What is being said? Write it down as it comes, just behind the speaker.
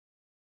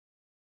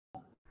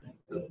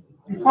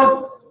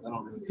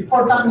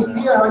before coming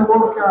here, I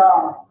worked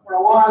for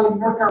a while in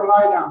North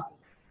Carolina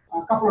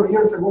a couple of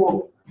years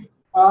ago.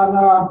 And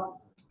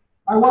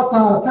I was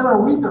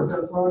several winters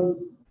there, so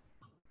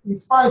in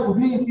spite of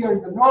being here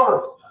in the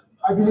north,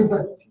 I believe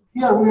that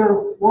here we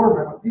are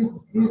warmer, the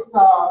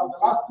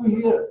last 2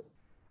 years.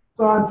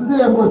 So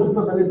today I'm going to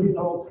talk a little bit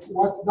about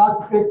what's that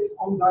effect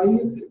on the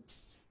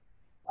insects.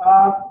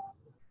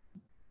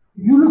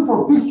 If you look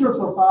for pictures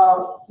of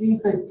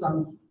insects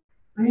and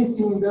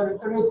freezing in the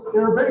internet,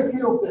 there are very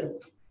few of them.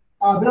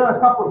 There are a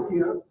couple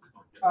here.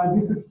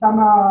 This is some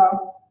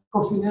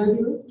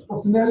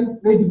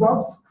coccinelles,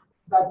 ladybugs,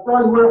 that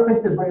probably were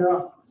affected by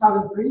a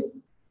sudden freeze.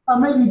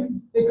 And maybe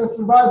they can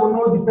survive or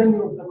not, depending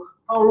on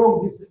how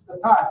long this is the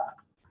time.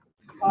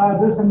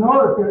 There's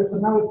another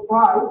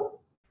fly.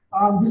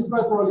 This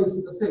fly probably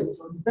is the same.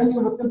 So depending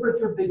on the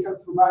temperature, they can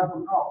survive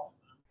or not.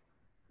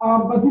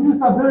 But this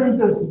is a very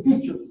interesting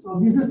picture. So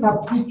this is a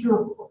picture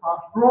of a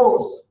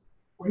rose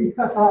where it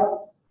has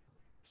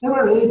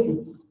several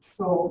aphids.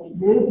 So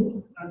the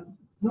aphids,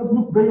 it's not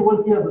look very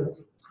well here, but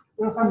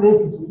there are some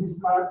aphids in this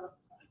part.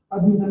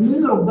 And in the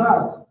middle of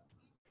that,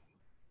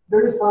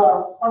 there is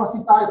a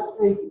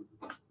parasitized aphid.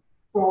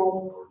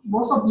 So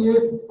most of the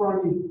aphids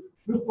probably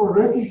look for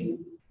refuge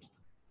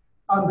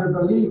under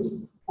the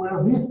leaves,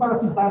 whereas this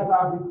parasitized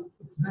aphid,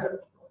 it's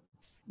there.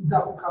 It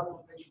doesn't have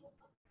protection.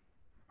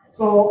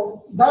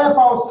 So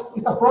diapause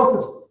is a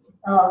process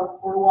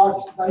for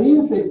which the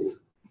insects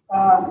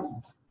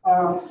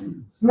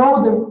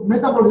slow the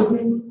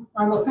metabolism,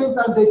 and at the same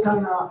time they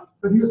can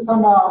produce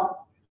some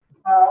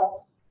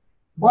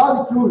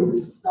body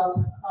fluids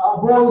that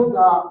avoid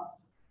the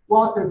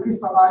water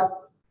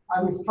crystallize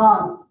and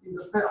strand in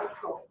the cell.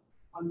 So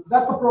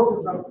that's a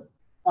process that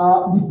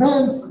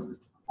depends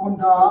on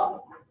the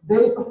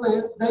day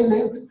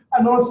length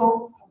and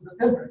also on the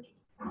temperature.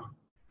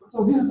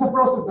 So this is a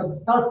process that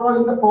starts early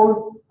in the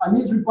fall and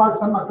it requires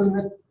some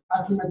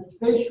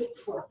acclimatization.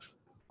 So,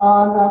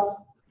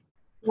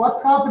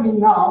 what's happening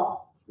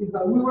now is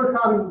that we were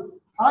having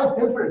high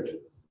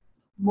temperatures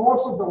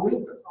most of the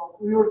winter. So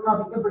we were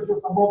having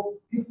temperatures above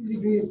 50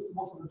 degrees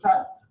most of the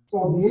time.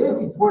 So the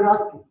aphids were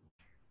active.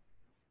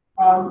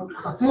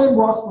 The same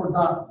was for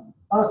the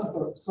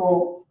parasitoids.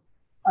 So,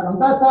 and at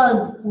that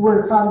time, we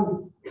were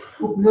having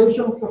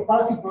populations of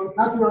parasitoids,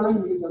 natural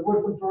enemies that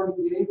were controlling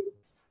the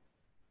aphids.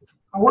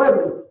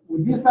 However,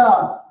 with this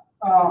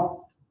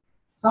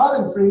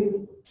sudden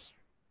freeze,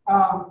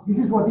 this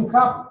is what it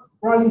happened.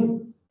 Probably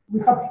we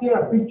have here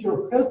a picture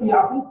of healthy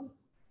aphids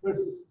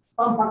versus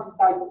some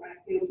parasitized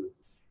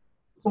aphids.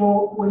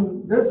 So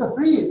when there's a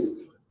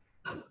freeze,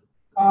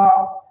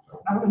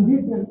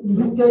 in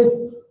this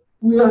case,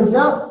 we are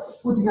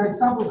just putting an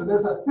example that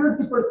there's a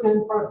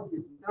 30%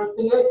 parasitism. There are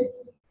 10 aphids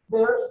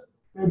there,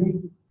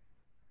 maybe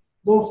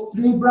those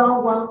 3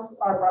 brown ones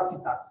are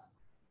parasitized.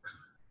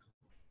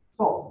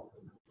 So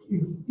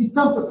if it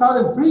comes a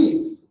sudden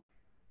freeze,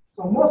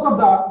 so most of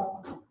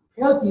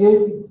the healthy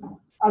aphids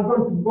are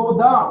going to go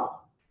down,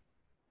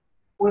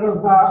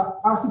 whereas the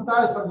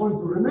parasitized are going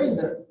to remain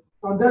there.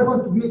 So they're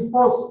going to be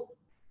exposed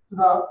to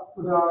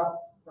the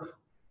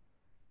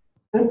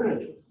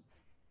temperatures.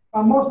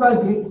 And most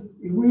likely,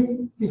 if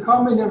we see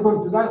how many are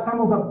going to die,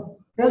 some of the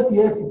healthy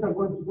aphids are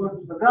going to go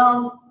to the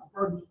ground,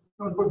 or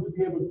not going to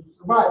be able to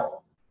survive.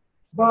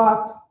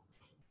 But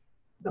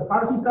the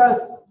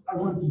parasitized are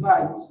going to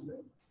die most of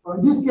them. So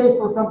in this case,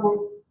 for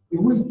example, if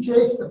we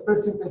check the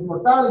percentage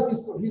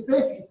mortalities of these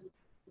aphids,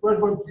 we're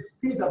going to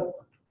see that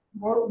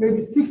maybe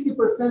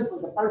 60%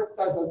 of the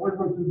parasitized that were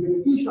going to be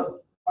beneficiaries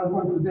are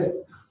going to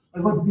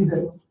be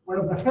dead,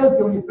 whereas the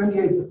healthy only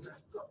 28%.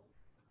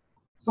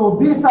 So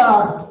these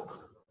are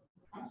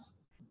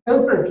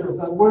temperatures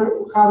that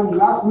we're having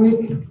last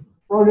week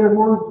probably are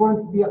more going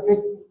to be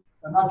affecting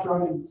the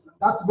natural enemies.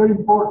 That's very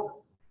important.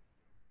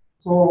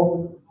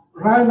 So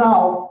right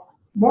now,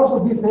 most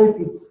of these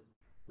aphids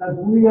that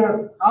we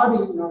are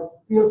having in our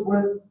fields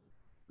were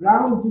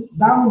ground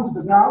down to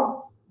the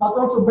ground, but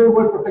also very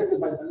well protected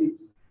by the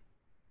leaves.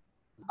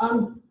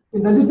 And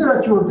in the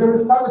literature, there are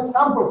some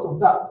examples of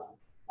that.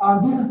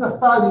 And this is a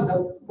study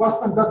that was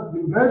conducted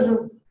in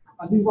Belgium,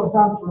 and it was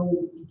done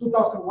from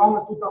 2001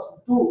 and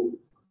 2002.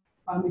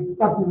 And it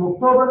started in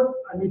October,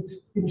 and it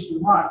finished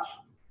in March.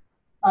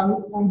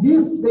 And on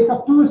this, they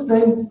have 2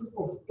 strains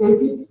of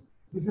aphids.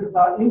 This is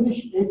the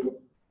English aphid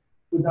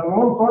with the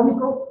long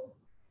cornicles.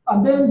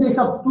 And then they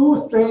have 2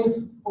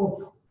 strains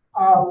of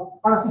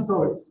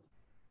parasitoids.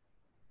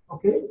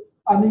 Okay?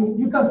 And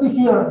you can see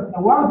here,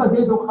 the ones that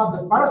they don't have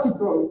the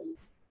parasitoids,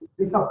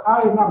 they have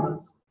higher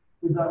numbers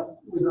with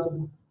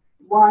the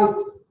white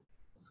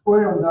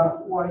square and the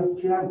white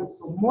triangle.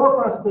 So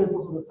more parasitoids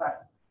most of the time.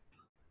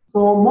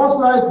 So most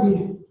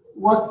likely,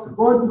 what's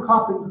going to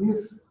happen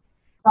this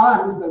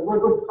time is that we're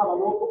going to have a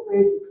lot of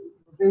aphids.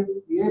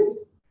 The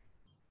aphids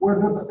were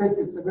not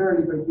affected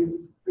severely by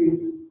this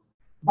freeze,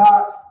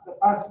 but the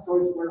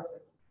parasitoids were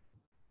affected.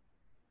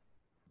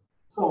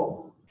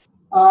 So,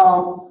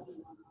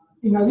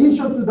 in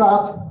addition to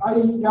that, I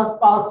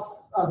just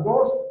passed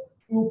those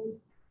 2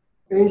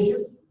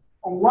 pages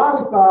On one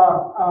is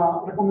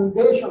the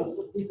recommendations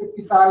of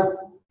insecticides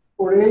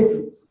for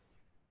aphids.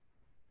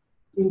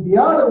 In the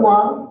other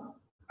one,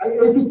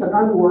 aphids and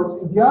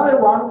armyworms. In the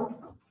other one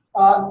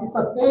is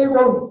a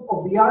table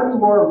of the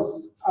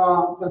armyworms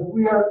that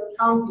we are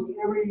counting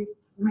every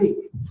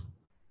week.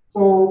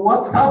 So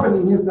what's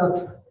happening is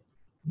that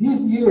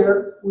this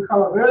year we have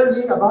a very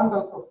big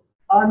abundance of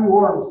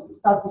armyworms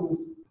starting in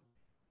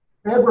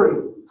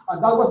February,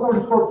 and that was not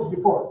reported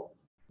before.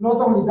 Not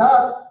only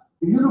that,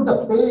 if you look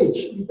at the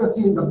page, you can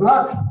see in the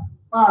black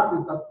part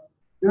is that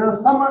there are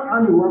some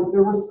armyworms.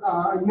 There was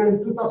a year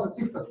in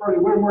 2006 that probably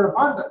were more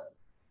abundant.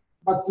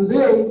 But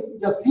today,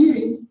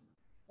 Yasiri,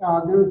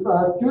 there is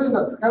a student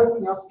that's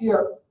helping us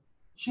here.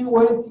 She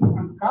went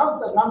and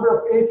counted the number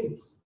of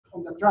aphids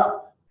on the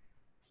trap.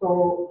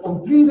 So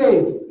on 3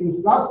 days,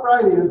 since last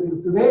Friday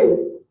until today,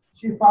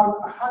 she found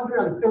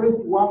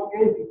 171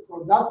 aphids.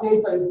 So that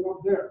data is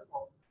not there.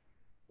 So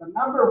the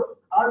number of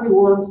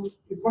armyworms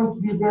is going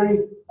to be very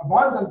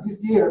abundant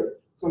this year.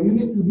 So you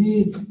need to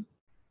be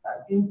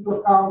into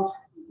account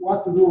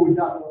what to do with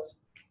that also.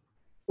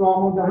 So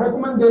on the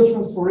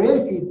recommendations for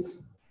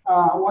aphids,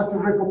 what's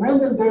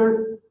recommended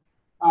there,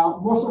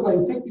 most of the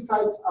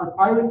insecticides are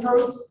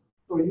pyrethroids.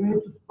 So you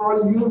need to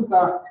probably use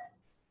the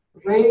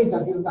rate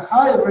that is the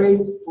higher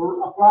rate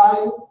for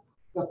applying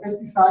the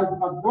pesticide,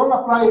 but don't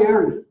apply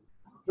early.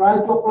 Try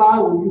to apply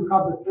when you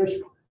have the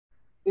threshold,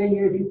 10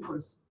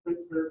 aphids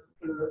per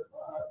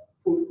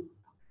food.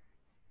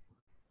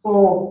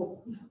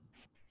 So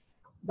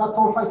that's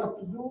all I have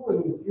to do.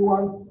 And if you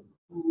want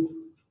to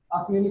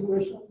ask me any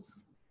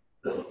questions,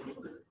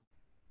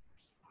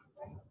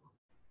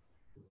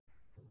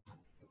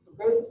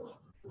 okay?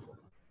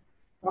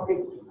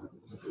 Okay,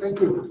 thank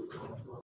you.